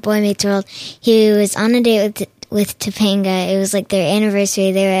Boy Meets World, he was on a date with Topanga. It was like their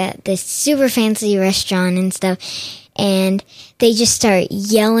anniversary. They were at this super fancy restaurant and stuff, and they just start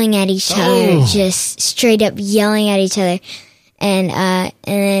yelling at each other, just straight up yelling at each other. And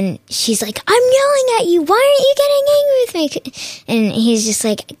then she's like, I'm yelling at you. Why aren't you getting angry with me? And he's just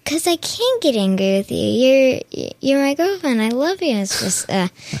like, because I can't get angry with you. You're my girlfriend. I love you. It's just, and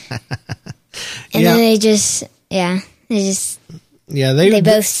then they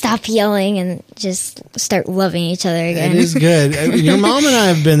both stop yelling and just start loving each other again. It is good. Your mom and I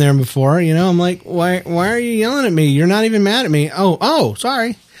have been there before. You know, I'm like, why are you yelling at me? You're not even mad at me. Oh,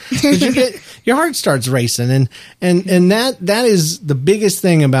 sorry. Your heart starts racing, and that is the biggest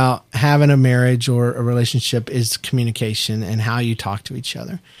thing about having a marriage or a relationship is communication and how you talk to each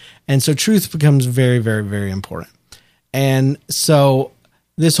other. And so truth becomes very, very, very important. And so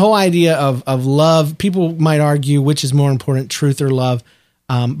this whole idea of love, people might argue which is more important, truth or love.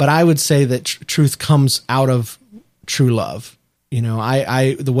 But I would say that truth comes out of true love. You know,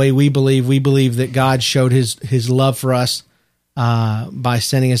 the way we believe that God showed his love for us by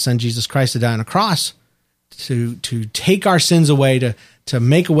sending his son Jesus Christ to die on a cross to take our sins away, to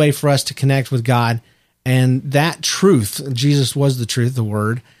make a way for us to connect with God. And that truth, Jesus was the truth, the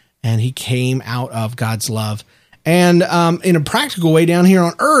word, and he came out of God's love. And in a practical way down here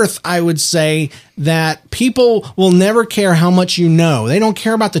on earth, I would say that people will never care how much you know. They don't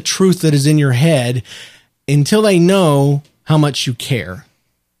care about the truth that is in your head until they know how much you care.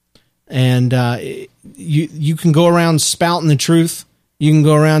 And you can go around spouting the truth. You can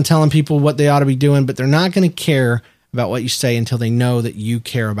go around telling people what they ought to be doing, but they're not going to care about what you say until they know that you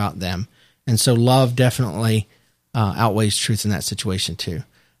care about them. And so love definitely outweighs truth in that situation too.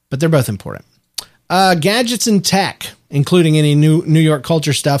 But they're both important. Gadgets and tech, including any New York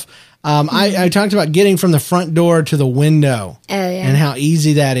culture stuff. I talked about getting from the front door to the window and how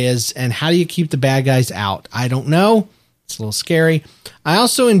easy that is. And how do you keep the bad guys out? I don't know. It's a little scary. I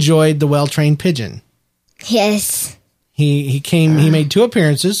also enjoyed the well-trained pigeon. Yes. He made 2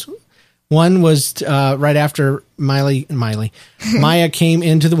 appearances. One was right after Maya came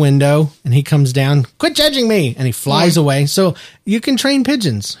into the window, and he comes down, quit judging me, and he flies away. So you can train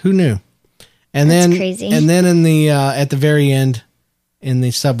pigeons. Who knew? And That's then crazy. And then in the at the very end, in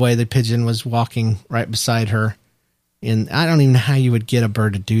the subway, the pigeon was walking right beside her. And I don't even know how you would get a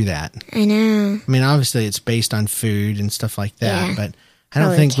bird to do that. I know. I mean, obviously it's based on food and stuff like that, but I don't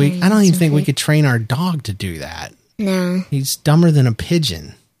Probably even think we could train our dog to do that. No. He's dumber than a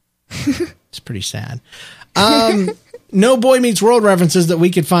pigeon. It's pretty sad. No Boy Meets World references that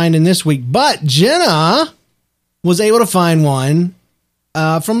we could find in this week, but Jenna was able to find one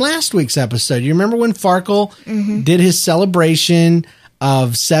from last week's episode. You remember when Farkle did his celebration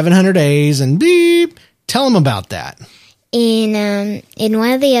of 700 A's and beep? Tell him about that. In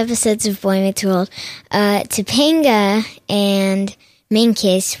one of the episodes of Boy Meets World, Topanga and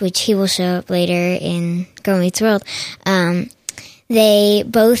Minkus, which he will show up later in Girl Meets World, they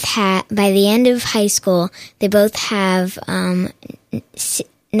both have, by the end of high school, they both have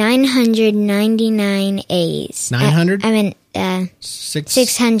 999 A's. 900?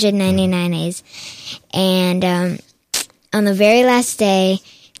 699 A's. And on the very last day,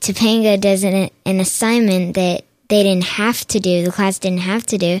 Topanga does an assignment that they didn't have to do. The class didn't have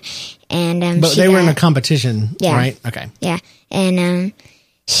to do. And but they were in a competition, right? Okay. Yeah. And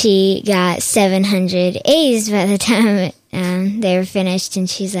she got 700 A's by the time they were finished. And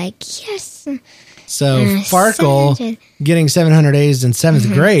she's like, yes. So Farkle getting 700 A's in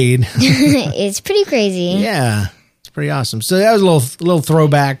 7th grade. It's pretty crazy. Yeah. pretty awesome. So that was a little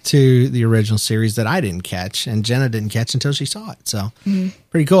throwback to the original series that I didn't catch, and Jenna didn't catch until she saw it. So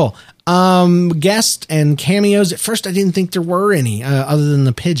pretty cool. Guests and cameos. At first, I didn't think there were any other than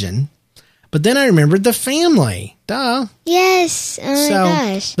the pigeon, but then I remembered the family. Duh. Yes. Oh my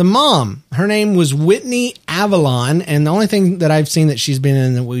gosh. The mom, her name was Whitney Avalon, and the only thing that I've seen that she's been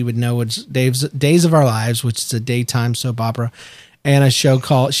in that we would know was Days of Our Lives, which is a daytime soap opera, and a show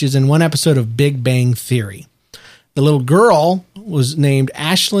called, she's in one episode of Big Bang Theory. The little girl was named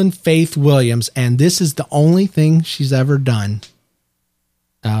Ashlyn Faith Williams, and this is the only thing she's ever done,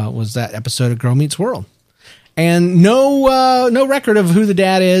 was that episode of Girl Meets World. And no record of who the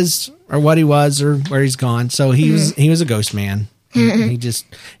dad is or what he was or where he's gone. So he was a ghost man. He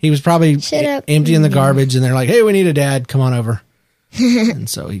was probably emptying the garbage, and they're like, "Hey, we need a dad. Come on over." And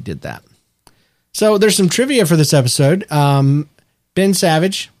so he did that. So there's some trivia for this episode. Ben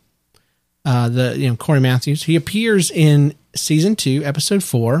Savage, Corey Matthews, he appears in season 2, episode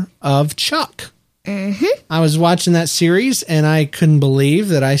 4 of Chuck. I was watching that series, and I couldn't believe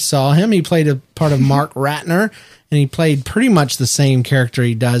that I saw him. He played a part of Mark Ratner, and he played pretty much the same character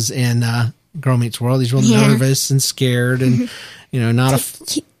he does in Girl Meets World. He's real nervous and scared, and not a.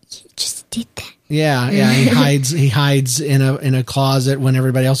 You just did that. Yeah. He hides in a closet when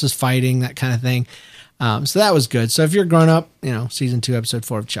everybody else is fighting, that kind of thing. So that was good. So if you're grown up, season 2, episode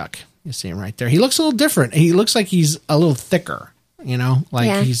 4 of Chuck, you see him right there. He looks a little different. He looks like he's a little thicker.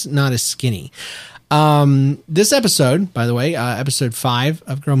 He's not as skinny. This episode, by the way, episode 5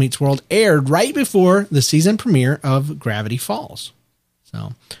 of Girl Meets World, aired right before the season premiere of Gravity Falls.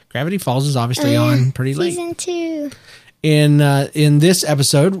 So Gravity Falls is obviously on pretty late. Season 2. In this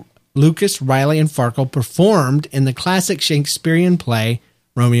episode, Lucas, Riley, and Farkle performed in the classic Shakespearean play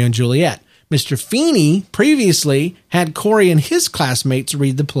Romeo and Juliet. Mr. Feeney previously had Corey and his classmates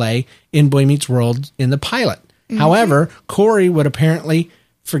read the play in Boy Meets World in the pilot. However, Corey would apparently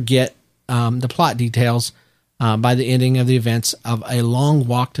forget the plot details by the ending of the events of A Long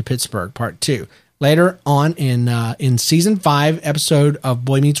Walk to Pittsburgh, Part 2. Later on in Season 5 episode of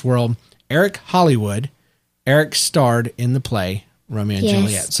Boy Meets World, Eric Hollywood starred in the play Romeo and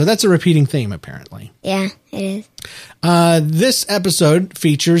Juliet. So that's a repeating theme, apparently. Yeah, it is. This episode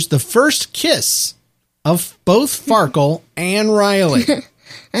features the first kiss of both Farkle and Riley.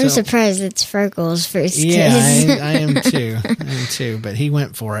 I'm surprised it's Farkle's first kiss. Yeah, I am too. But he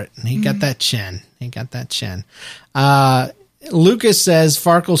went for it, and he got that chin. Lucas says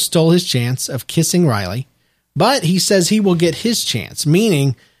Farkle stole his chance of kissing Riley, but he says he will get his chance,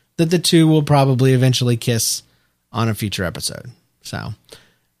 meaning that the two will probably eventually kiss on a future episode. So,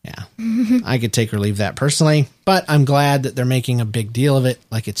 yeah, I could take or leave that personally, but I'm glad that they're making a big deal of it,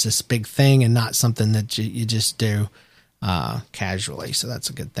 like it's this big thing and not something that you just do casually. So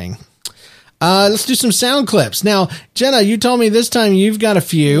that's a good thing. Let's do some sound clips. Now, Jenna, you told me this time you've got a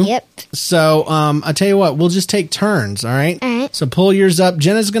few. Yep. So I'll tell you what, we'll just take turns. All right. So pull yours up.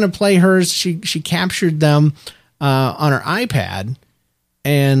 Jenna's going to play hers. She captured them on her iPad,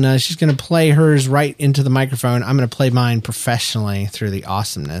 and she's going to play hers right into the microphone. I'm going to play mine professionally through the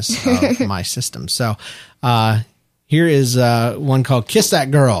awesomeness of my system. So here is one called Kiss That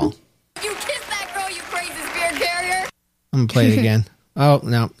Girl. You kiss that girl, you crazy spirit carrier. I'm going to play it again. Oh,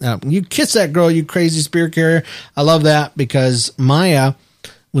 no. You kiss that girl, you crazy spirit carrier. I love that because Maya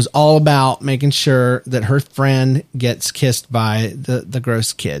was all about making sure that her friend gets kissed by the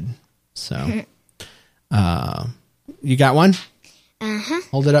gross kid. So, you got one?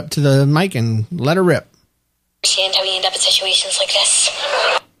 Hold it up to the mic and let her rip. Understand how we end up in situations like this?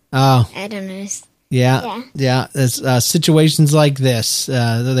 Oh. I don't know. Yeah. It's, situations like this.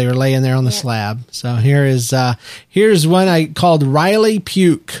 They were laying there on the slab. So here's one I called Riley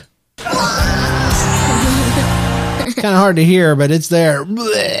Puke. It's kind of hard to hear, but it's there.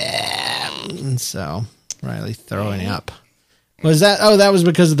 And so Riley throwing up. Was that? Oh, that was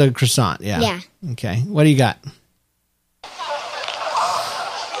because of the croissant. Yeah. Yeah. Okay. What do you got?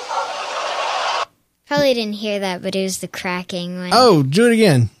 Probably didn't hear that, but it was the cracking one. Oh, do it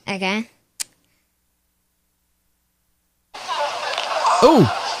again. Okay. Oh,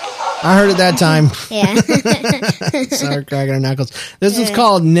 I heard it that time. Yeah. Started cracking her knuckles. This is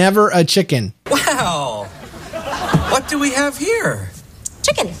called Never a Chicken. Wow. What do we have here?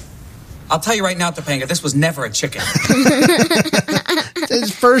 Chicken. I'll tell you right now, Topanga, this was never a chicken. It's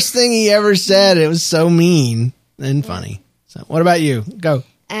his first thing he ever said. It was so mean and funny. So, what about you? Go.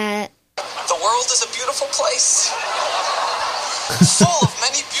 The world is a beautiful place. Full of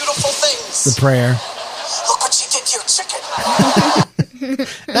many beautiful things. The prayer. Look what you did to your chicken.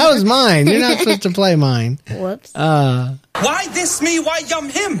 That was mine. You're not supposed to play mine. Whoops. Why this me? Why yum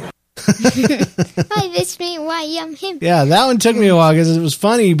him? Why this me? Why yum him? Yeah, that one took me a while because it was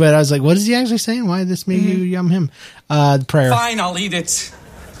funny, but I was like, what is he actually saying? Why this me, you yum him? Prayer. Fine, I'll eat it.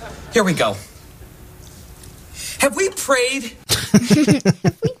 Here we go. Have we prayed?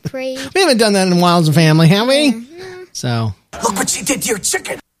 Pray. We haven't done that in Wilds and Family, have we? So. Look what she did to your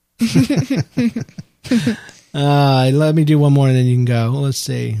chicken. Let me do one more and then you can go. Let's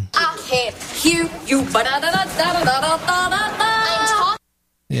see. I can't hear you.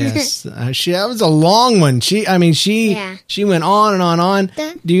 Yes, that was a long one. She went on and on.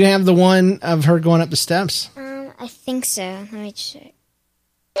 Do you have the one of her going up the steps? I think so. Let me check.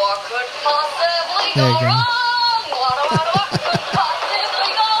 What could possibly There you go go. wrong? What could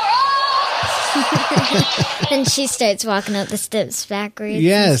possibly go wrong? Then she starts walking up the steps backwards.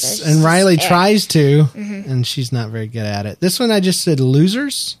 Yes, and so Riley she's- tries to, and she's not very good at it. This one I just said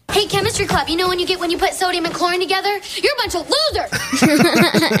losers. Hey, chemistry club, you know when you put sodium and chlorine together? You're a bunch of losers.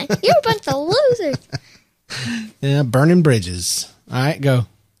 You're a bunch of losers. Yeah, burning bridges. All right, go.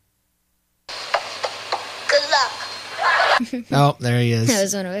 Good luck. Oh, there he is. That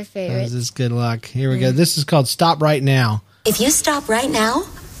was one of my That favorites. was his good luck. Here we go. This is called Stop Right Now. If you stop right now,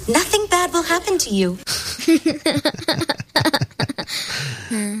 nothing bad will happen to you.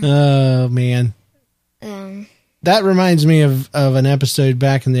 Oh, man. That reminds me of an episode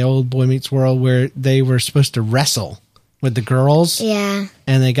back in the old Boy Meets World where they were supposed to wrestle with the girls Yeah.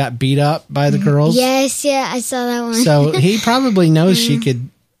 and they got beat up by the girls. Yes, yeah, I saw that one. So he probably knows she could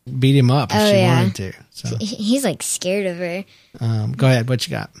beat him up if Oh, she yeah. wanted to. So He's like scared of her. go ahead. What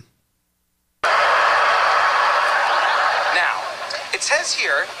you got? Now, it says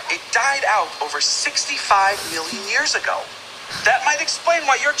here it died out over 65 million years ago. That might explain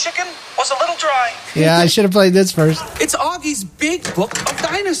why your chicken was a little dry. Yeah, I should have played this first. It's Augie's big book of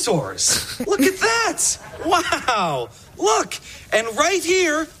dinosaurs. Look at that. Wow. Look. And right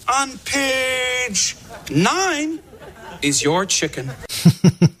here on page 9 is your chicken.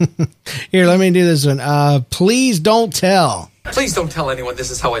 Here, let me do this one. Please don't tell. Please don't tell anyone this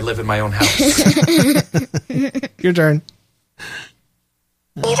is how I live in my own house. Your turn.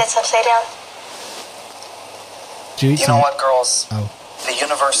 Leave that's upside down. Jude, You know what, girls? Oh. The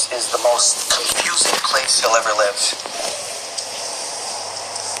universe is the most confusing place you'll ever live.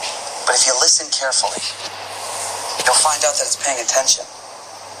 But if you listen carefully, you'll find out that it's paying attention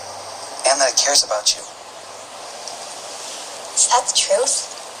and that it cares about you. Is that the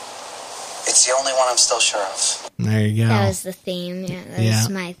truth? It's the only one I'm still sure of. There you go. That was the theme. Yeah, that Yeah. was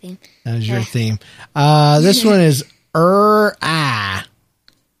my theme. That was your theme. This one is ah.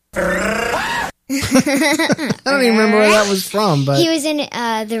 I don't even remember where that was from, but He was in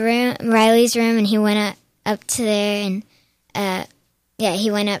the room, Riley's room, and he went up to there, and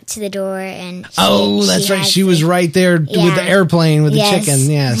he went up to the door, and that's right. She was right there with the airplane with the chicken.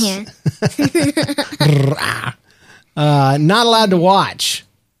 Yes. Yeah. Not allowed to watch.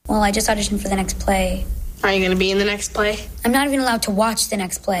 Well, I just auditioned for the next play. Are you going to be in the next play? I'm not even allowed to watch the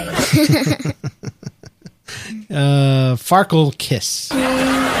next play. Farkle kiss.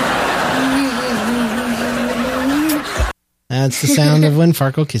 That's the sound of when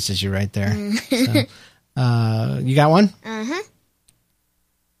Farkle kisses you right there. So, you got one? Cold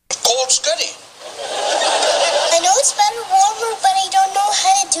Scuddy. I know it's better warmer, but I don't know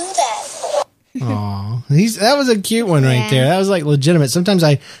how to do that. Aw, that was a cute one right there. That was like legitimate. Sometimes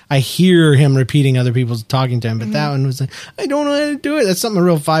I hear him repeating other people's talking to him, but that one was like, I don't know how to do it. That's something a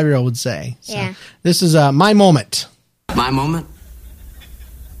real 5-year-old would say. So, Yeah. This is my moment. My moment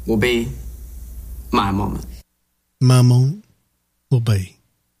will be my moment. My moment will be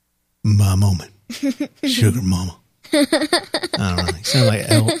my moment. Sugar mama. I don't know. You sound like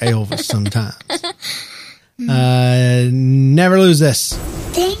Elvis sometimes. Never lose this.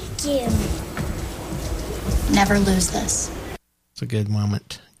 Thank you. Never lose this. It's a good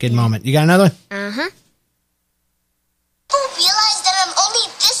moment. Good moment. You got another one? People realize that I'm only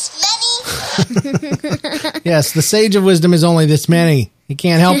this many? Yes, the sage of wisdom is only this many. He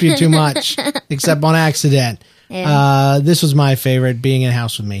can't help you too much, except on accident. Yeah. This was my favorite, being in a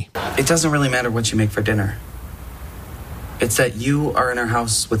house with me. It doesn't really matter what you make for dinner. It's that you are in our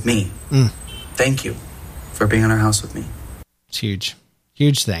house with me. Thank you for being in our house with me. It's huge.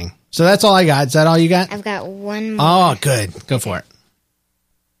 Huge thing. So that's all I got. Is that all you got? I've got one more. Oh, good. Go for it.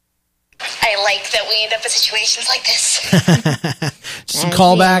 I like that we end up in situations like this. Just a That's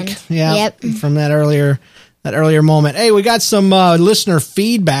callback. the end. Yeah. Yep. From that earlier moment. Hey, we got some listener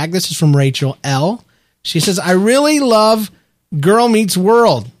feedback. This is from Rachel L. She says, I really love Girl Meets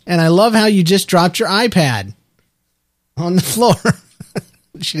World, and I love how you just dropped your iPad on the floor.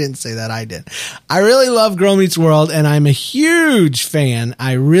 She didn't say that. I did. I really love Girl Meets World, and I'm a huge fan.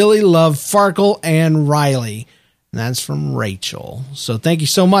 I really love Farkle and Riley. And that's from Rachel. So thank you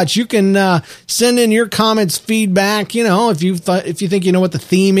so much. You can send in your comments, feedback. If you think you know what the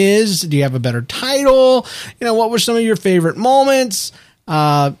theme is, do you have a better title? What were some of your favorite moments?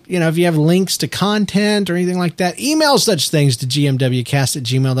 If you have links to content or anything like that, email such things to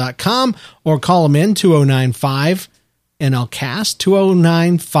gmwcast@gmail.com or call them in 2095 NLCast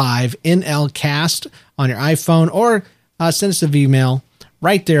 2095 NLCast on your iPhone, or send us an email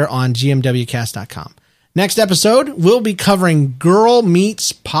right there on gmwcast.com. Next episode, we'll be covering Girl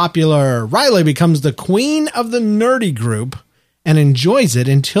Meets Popular. Riley becomes the queen of the nerdy group and enjoys it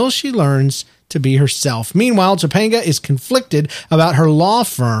until she learns to be herself. Meanwhile, Topanga is conflicted about her law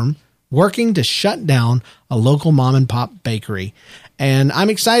firm working to shut down a local mom and pop bakery. And I'm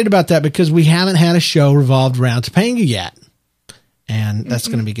excited about that because we haven't had a show revolved around Topanga yet. And that's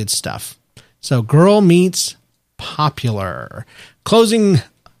going to be good stuff. So Girl Meets Popular. Closing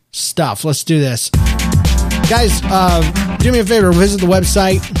stuff. Let's do this. Guys, do me a favor. Visit the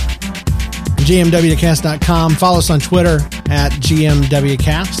website, gmwcast.com. Follow us on Twitter at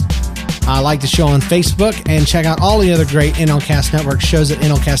gmwcast. Like the show on Facebook, and check out all the other great NLCast Network shows at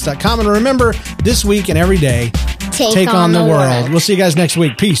nlcast.com. And remember, this week and every day, take on the world. We'll see you guys next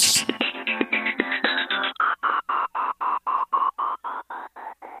week. Peace.